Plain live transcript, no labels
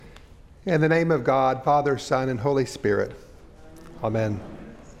In the name of God, Father, Son, and Holy Spirit. Amen.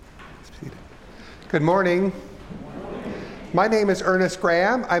 Good morning. My name is Ernest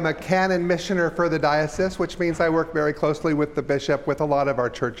Graham. I'm a Canon missioner for the diocese, which means I work very closely with the bishop, with a lot of our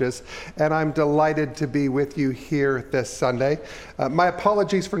churches, and I'm delighted to be with you here this Sunday. My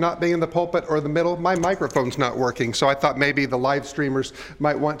apologies for not being in the pulpit or the middle. My microphone's not working, so I thought maybe the live streamers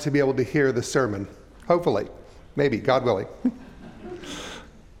might want to be able to hear the sermon. Hopefully. Maybe, God willing.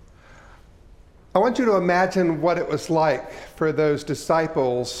 I want you to imagine what it was like for those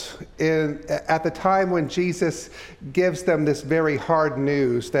disciples at the time when Jesus gives them this very hard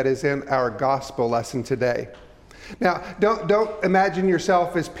news that is in our gospel lesson today. Now, don't imagine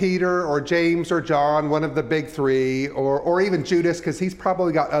yourself as Peter or James or John, one of the big three, or even Judas, because he's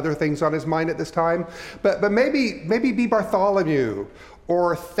probably got other things on his mind at this time. But maybe be Bartholomew,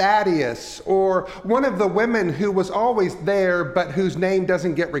 or Thaddeus, or one of the women who was always there but whose name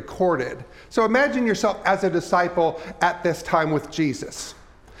doesn't get recorded. So imagine yourself as a disciple at this time with Jesus.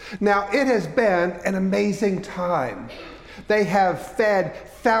 Now, it has been an amazing time. They have fed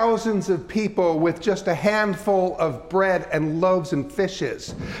thousands of people with just a handful of bread and loaves and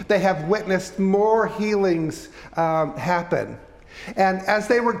fishes. They have witnessed more healings happen. And as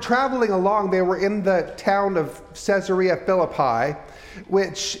they were traveling along, they were in the town of Caesarea Philippi,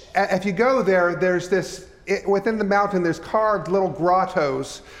 which, if you go there, there's within the mountain, there's carved little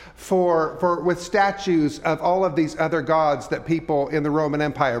grottos with statues of all of these other gods that people in the Roman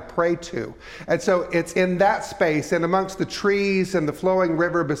Empire pray to. And so it's in that space and amongst the trees and the flowing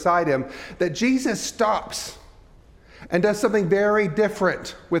river beside him that Jesus stops and does something very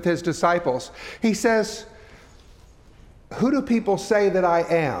different with his disciples. He says, "Who do people say that I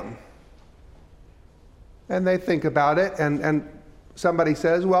am?" And they think about it, and somebody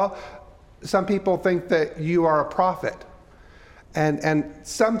says, "Well, some people think that you are a prophet. And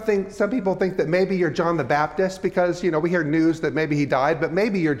some people think that maybe you're John the Baptist, because, we hear news that maybe he died, but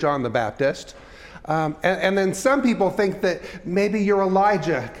maybe you're John the Baptist. And then some people think that maybe you're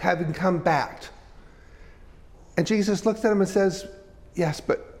Elijah, having come back." And Jesus looks at him and says, "Yes,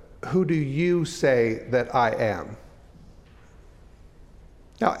 but who do you say that I am?"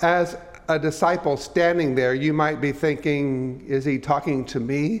 Now, as a disciple standing there, you might be thinking, is he talking to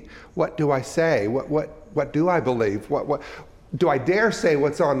me? What do I say? What do I believe? What do I dare say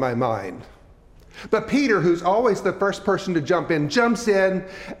what's on my mind? But Peter, who's always the first person to jump in, jumps in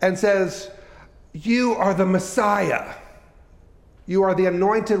and says, "You are the Messiah. You are the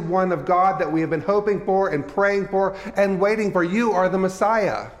anointed one of God that we have been hoping for and praying for and waiting for. You are the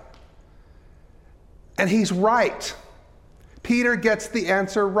Messiah." And he's right. Peter gets the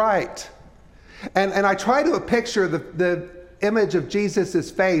answer right. And I try to picture the image of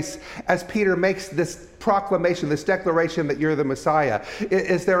Jesus' face as Peter makes this proclamation, this declaration that you're the Messiah.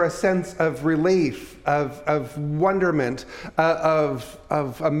 Is there a sense of relief, of wonderment, of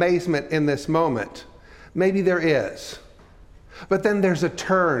amazement in this moment? Maybe there is. But then there's a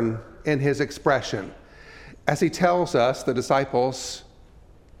turn in his expression as he tells us, the disciples,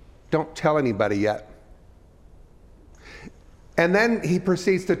 don't tell anybody yet. And then he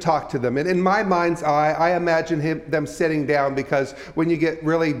proceeds to talk to them. And in my mind's eye, I imagine them sitting down, because when you get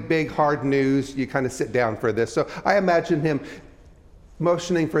really big, hard news, you kind of sit down for this. So I imagine him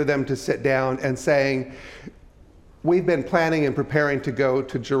motioning for them to sit down and saying, "We've been planning and preparing to go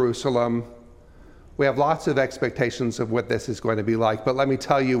to Jerusalem. We have lots of expectations of what this is going to be like, but let me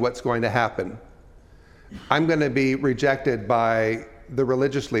tell you what's going to happen. I'm going to be rejected by the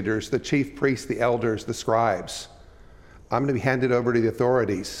religious leaders, the chief priests, the elders, the scribes. I'm going to be handed over to the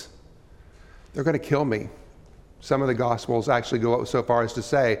authorities. They're going to kill me. Some of the Gospels actually go so far as to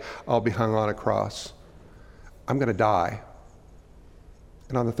say, I'll be hung on a cross. I'm going to die.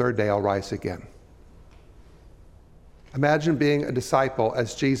 And on the third day, I'll rise again." Imagine being a disciple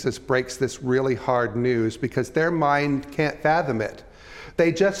as Jesus breaks this really hard news, because their mind can't fathom it.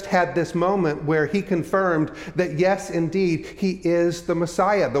 They just had this moment where he confirmed that, yes, indeed, he is the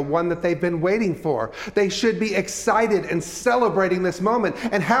Messiah, the one that they've been waiting for. They should be excited and celebrating this moment.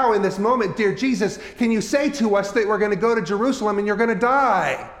 And how in this moment, dear Jesus, can you say to us that we're going to go to Jerusalem and you're going to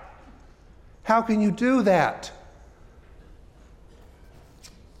die? How can you do that?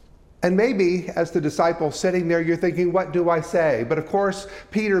 And maybe as the disciple sitting there, you're thinking, what do I say? But of course,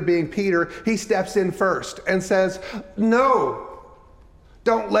 Peter being Peter, he steps in first and says, "No.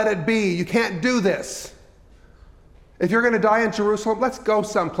 Don't let it be. You can't do this. If you're going to die in Jerusalem, let's go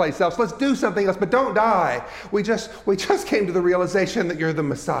someplace else. Let's do something else, but don't die. We just came to the realization that you're the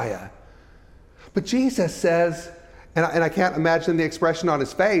Messiah." But Jesus says, and I can't imagine the expression on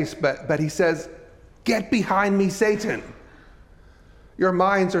his face, but he says, "Get behind me, Satan. Your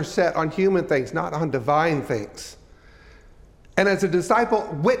minds are set on human things, not on divine things. And as a disciple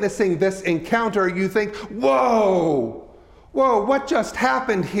witnessing this encounter, you think, whoa, what just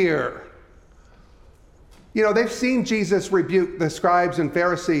happened here? You know, they've seen Jesus rebuke the scribes and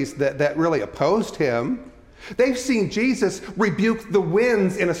Pharisees that really opposed him. They've seen Jesus rebuke the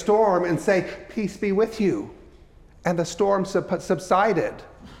winds in a storm and say, peace be with you. And the storm subsided.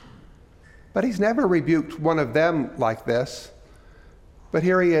 But he's never rebuked one of them like this. But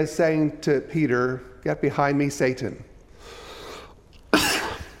here he is saying to Peter, get behind me, Satan.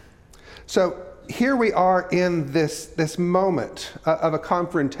 So here we are in this moment of a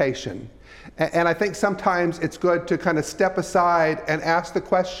confrontation. And I think sometimes it's good to kind of step aside and ask the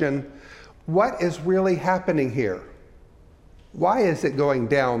question, what is really happening here? Why is it going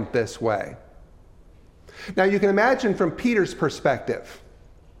down this way? Now you can imagine from Peter's perspective.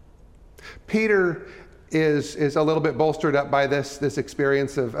 Peter is a little bit bolstered up by this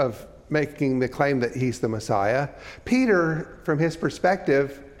experience of making the claim that he's the Messiah. Peter, from his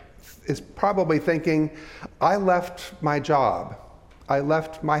perspective, is probably thinking, I left my job. I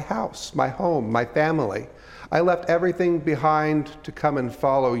left my house, my home, my family. I left everything behind to come and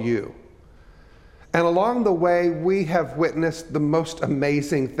follow you. And along the way, we have witnessed the most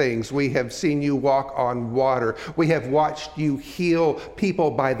amazing things. We have seen you walk on water. We have watched you heal people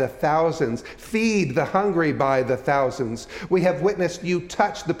by the thousands, feed the hungry by the thousands. We have witnessed you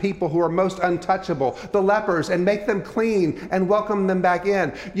touch the people who are most untouchable, the lepers, and make them clean and welcome them back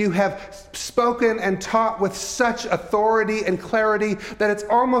in. You have spoken and taught with such authority and clarity that it's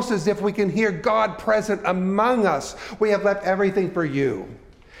almost as if we can hear God present among us. We have left everything for you.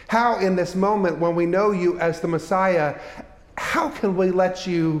 How in this moment, when we know you as the Messiah, how can we let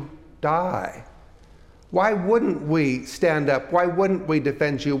you die? Why wouldn't we stand up? Why wouldn't we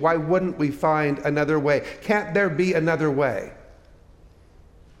defend you? Why wouldn't we find another way? Can't there be another way?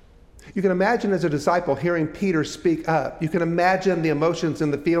 You can imagine as a disciple hearing Peter speak up. You can imagine the emotions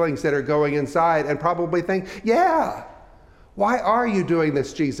and the feelings that are going inside and probably think, yeah, why are you doing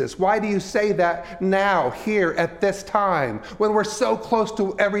this, Jesus? Why do you say that now, here, at this time, when we're so close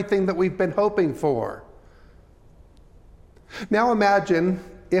to everything that we've been hoping for? Now imagine,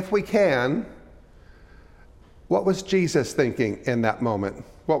 if we can, what was Jesus thinking in that moment?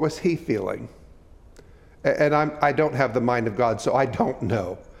 What was he feeling? And I don't have the mind of God, so I don't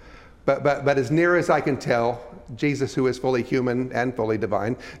know. But as near as I can tell, Jesus, who is fully human and fully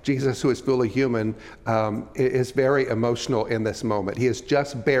divine, Jesus, who is fully human, is very emotional in this moment. He has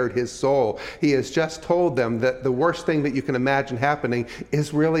just bared his soul. He has just told them that the worst thing that you can imagine happening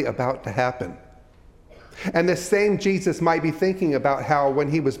is really about to happen. And this same Jesus might be thinking about how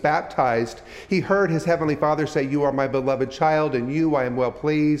when he was baptized, he heard his heavenly Father say, you are my beloved child, and you I am well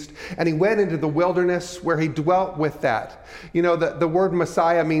pleased. And he went into the wilderness where he dwelt with that. You know, the word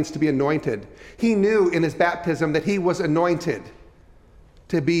Messiah means to be anointed. He knew in his baptism that he was anointed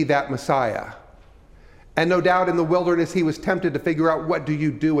to be that Messiah. And no doubt in the wilderness, he was tempted to figure out, what do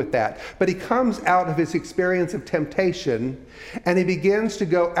you do with that? But he comes out of his experience of temptation, and he begins to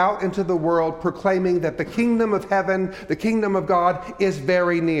go out into the world proclaiming that the kingdom of heaven, the kingdom of God, is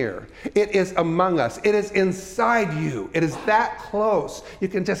very near. It is among us. It is inside you. It is that close. You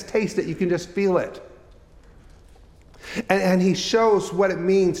can just taste it. You can just feel it. And he shows what it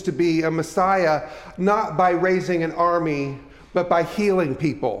means to be a Messiah, not by raising an army, but by healing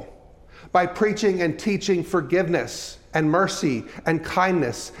people. By preaching and teaching forgiveness and mercy and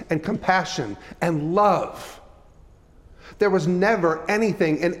kindness and compassion and love. There was never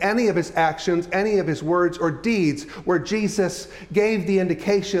anything in any of his actions, any of his words or deeds where Jesus gave the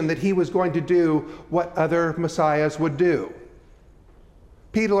indication that he was going to do what other messiahs would do.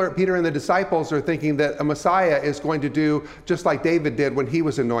 Peter and the disciples are thinking that a Messiah is going to do just like David did when he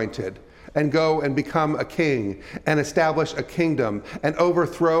was anointed, and go and become a king and establish a kingdom and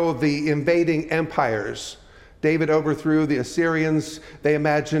overthrow the invading empires. David overthrew the Assyrians. They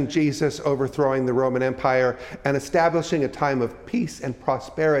imagined Jesus overthrowing the Roman Empire and establishing a time of peace and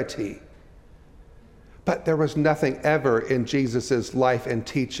prosperity. But there was nothing ever in Jesus's life and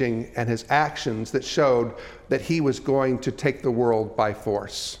teaching and his actions that showed that he was going to take the world by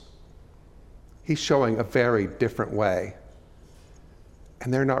force. He's showing a very different way.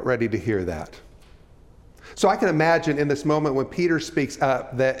 And they're not ready to hear that. So I can imagine in this moment when Peter speaks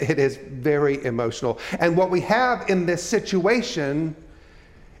up that it is very emotional. And what we have in this situation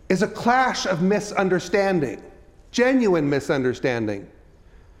is a clash of misunderstanding, genuine misunderstanding.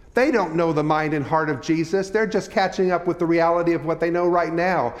 They don't know the mind and heart of Jesus. They're just catching up with the reality of what they know right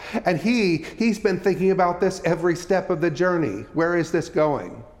now. And he's been thinking about this every step of the journey. Where is this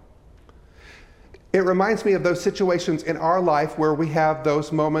going? It reminds me of those situations in our life where we have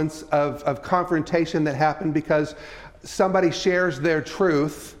those moments of confrontation that happen because somebody shares their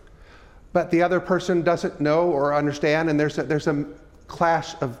truth, but the other person doesn't know or understand, and there's a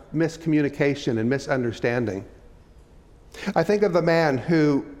clash of miscommunication and misunderstanding. I think of the man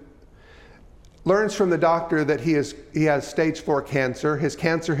who learns from the doctor that he has stage 4 cancer. His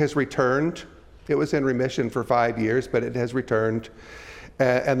cancer has returned. It was in remission for 5 years, but it has returned.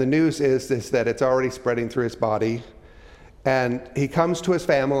 And the news is that it's already spreading through his body. And he comes to his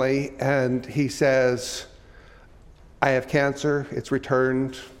family and he says, I have cancer, it's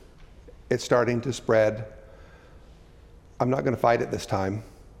returned, it's starting to spread. I'm not going to fight it this time.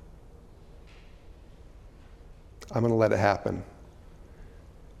 I'm going to let it happen.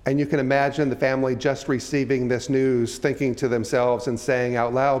 And you can imagine the family just receiving this news, thinking to themselves and saying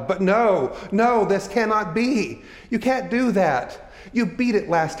out loud, but no, this cannot be. You can't do that. You beat it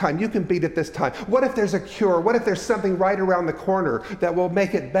last time. You can beat it this time. What if there's a cure? What if there's something right around the corner that will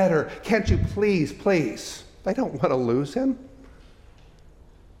make it better? Can't you please? They don't want to lose him.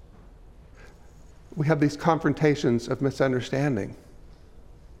 We have these confrontations of misunderstanding.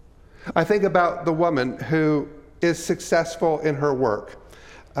 I think about the woman who is successful in her work.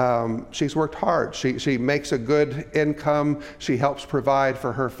 She's worked hard. She makes a good income. She helps provide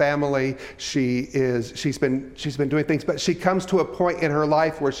for her family. She's been doing things, but she comes to a point in her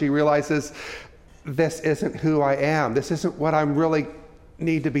life where she realizes this isn't who I am. This isn't what I'm really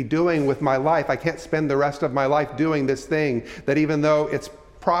need to be doing with my life. I can't spend the rest of my life doing this thing that even though it's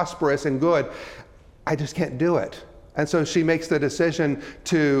prosperous and good, I just can't do it. And so she makes the decision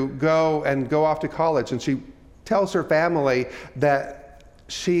to go off to college, and she tells her family that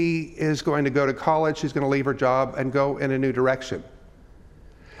she is going to go to college, she's going to leave her job and go in a new direction.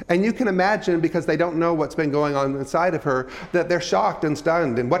 And you can imagine, because they don't know what's been going on inside of her, that they're shocked and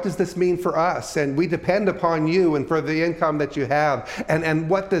stunned. And what does this mean for us? And we depend upon you and for the income that you have. And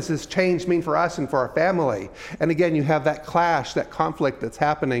what does this change mean for us and for our family? And again, you have that clash, that conflict that's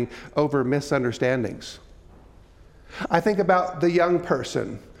happening over misunderstandings. I think about the young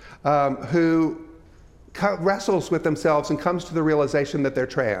person who wrestles with themselves and comes to the realization that they're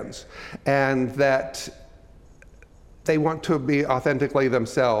trans and that they want to be authentically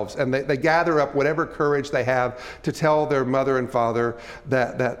themselves, and they gather up whatever courage they have to tell their mother and father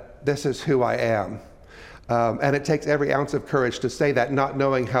that this is who I am. And it takes every ounce of courage to say that, not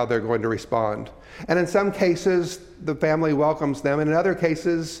knowing how they're going to respond. And in some cases, the family welcomes them, and in other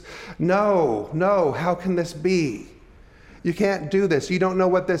cases, no, how can this be? You can't do this. You don't know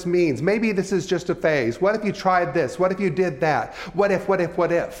what this means. Maybe this is just a phase. What if you tried this? What if you did that? What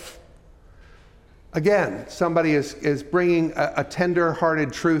if? Again, somebody is bringing a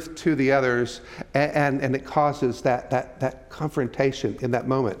tender-hearted truth to the others, and it causes that confrontation in that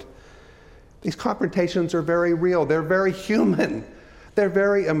moment. These confrontations are very real. They're very human. They're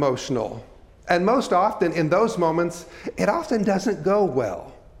very emotional. And most often in those moments, it often doesn't go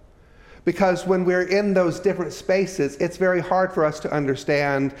well. Because when we're in those different spaces, it's very hard for us to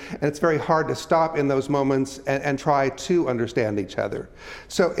understand, and it's very hard to stop in those moments and try to understand each other.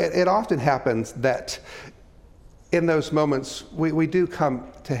 So it often happens that in those moments, we do come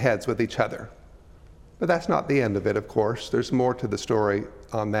to heads with each other. But that's not the end of it, of course. There's more to the story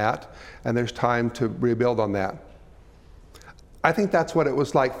on that, and there's time to rebuild on that. I think that's what it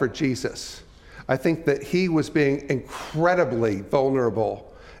was like for Jesus. I think that he was being incredibly vulnerable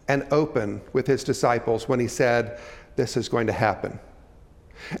and open with his disciples when he said, this is going to happen.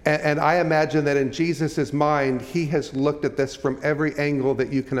 And I imagine that in Jesus' mind, he has looked at this from every angle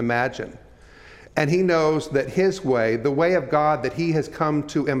that you can imagine. And he knows that his way, the way of God that he has come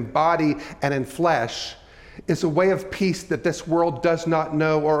to embody and enflesh, is a way of peace that this world does not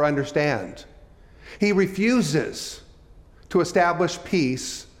know or understand. He refuses to establish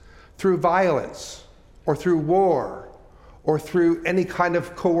peace through violence or through war or through any kind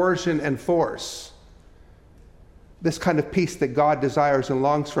of coercion and force. This kind of peace that God desires and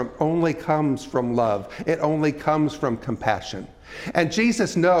longs from only comes from love. It only comes from compassion. And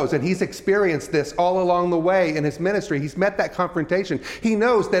Jesus knows, and he's experienced this all along the way in his ministry. He's met that confrontation. He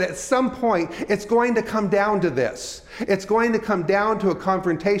knows that at some point it's going to come down to this. It's going to come down to a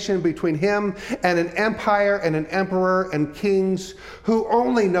confrontation between him and an empire and an emperor and kings who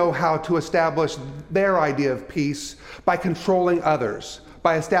only know how to establish their idea of peace by controlling others,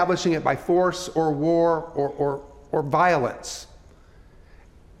 by establishing it by force or war or violence.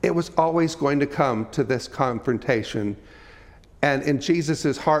 It was always going to come to this confrontation. And in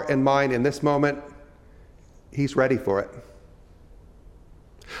Jesus' heart and mind in this moment, he's ready for it.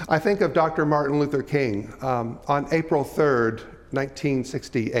 I think of Dr. Martin Luther King on April 3rd,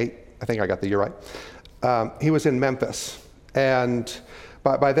 1968. I think I got the year right. He was in Memphis. And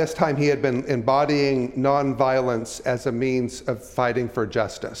by this time, he had been embodying nonviolence as a means of fighting for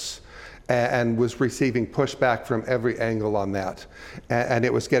justice and was receiving pushback from every angle on that. And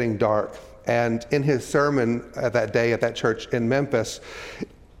it was getting dark. And in his sermon that day at that church in Memphis,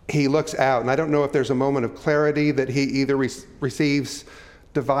 he looks out, and I don't know if there's a moment of clarity that he either receives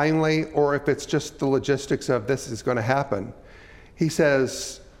divinely or if it's just the logistics of this is going to happen. He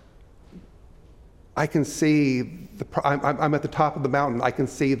says, I can see, I'm at the top of the mountain, I can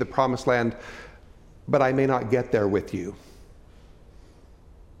see the promised land, but I may not get there with you.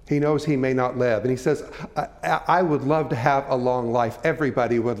 He knows he may not live. And he says, I would love to have a long life.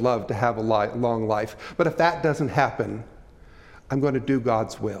 Everybody would love to have a long life. But if that doesn't happen, I'm going to do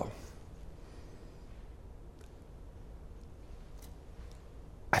God's will.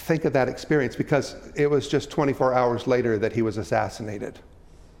 I think of that experience because it was just 24 hours later that he was assassinated.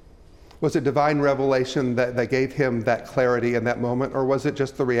 Was it divine revelation that gave him that clarity in that moment? Or was it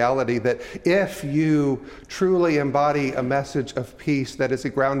just the reality that if you truly embody a message of peace that is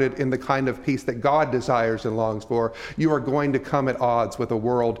grounded in the kind of peace that God desires and longs for, you are going to come at odds with a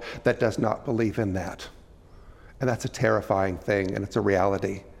world that does not believe in that? And that's a terrifying thing, and it's a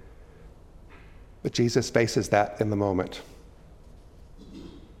reality. But Jesus faces that in the moment.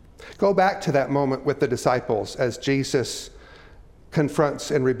 Go back to that moment with the disciples as Jesus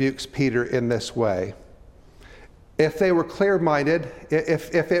confronts and rebukes Peter in this way. If they were clear-minded,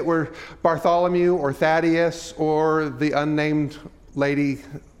 if it were Bartholomew or Thaddeus or the unnamed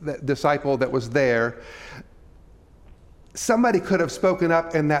disciple that was there, somebody could have spoken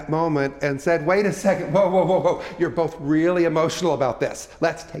up in that moment and said, wait a second, whoa, you're both really emotional about this.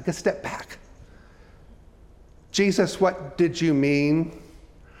 Let's take a step back. Jesus, what did you mean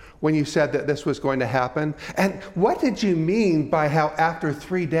when you said that this was going to happen? And what did you mean by how after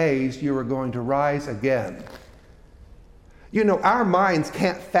 3 days you were going to rise again? You know, our minds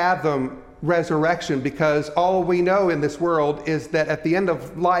can't fathom resurrection because all we know in this world is that at the end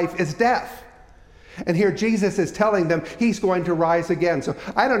of life is death. And here Jesus is telling them he's going to rise again. So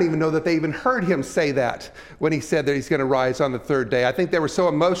I don't even know that they even heard him say that when he said that he's going to rise on the third day. I think they were so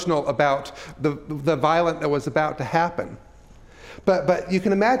emotional about the violence that was about to happen. But you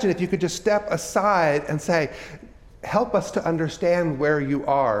can imagine if you could just step aside and say, help us to understand where you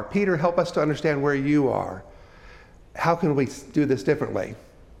are. Peter, help us to understand where you are. How can we do this differently?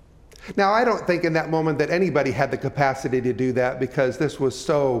 Now, I don't think in that moment that anybody had the capacity to do that because this was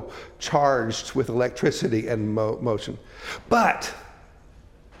so charged with electricity and motion. But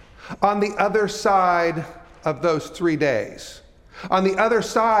on the other side of those 3 days, on the other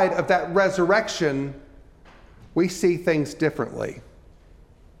side of that resurrection, we see things differently.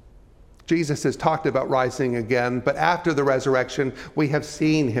 Jesus has talked about rising again, but after the resurrection, we have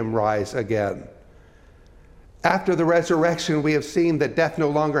seen him rise again. After the resurrection, we have seen that death no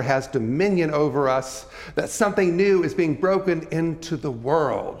longer has dominion over us, that something new is being broken into the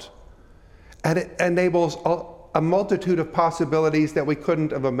world. And it enables a multitude of possibilities that we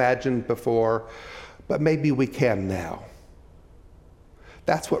couldn't have imagined before, but maybe we can now.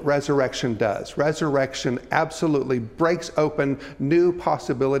 That's what resurrection does. Resurrection absolutely breaks open new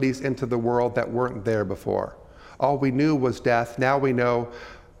possibilities into the world that weren't there before. All we knew was death. Now we know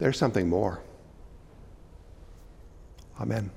there's something more. Amen.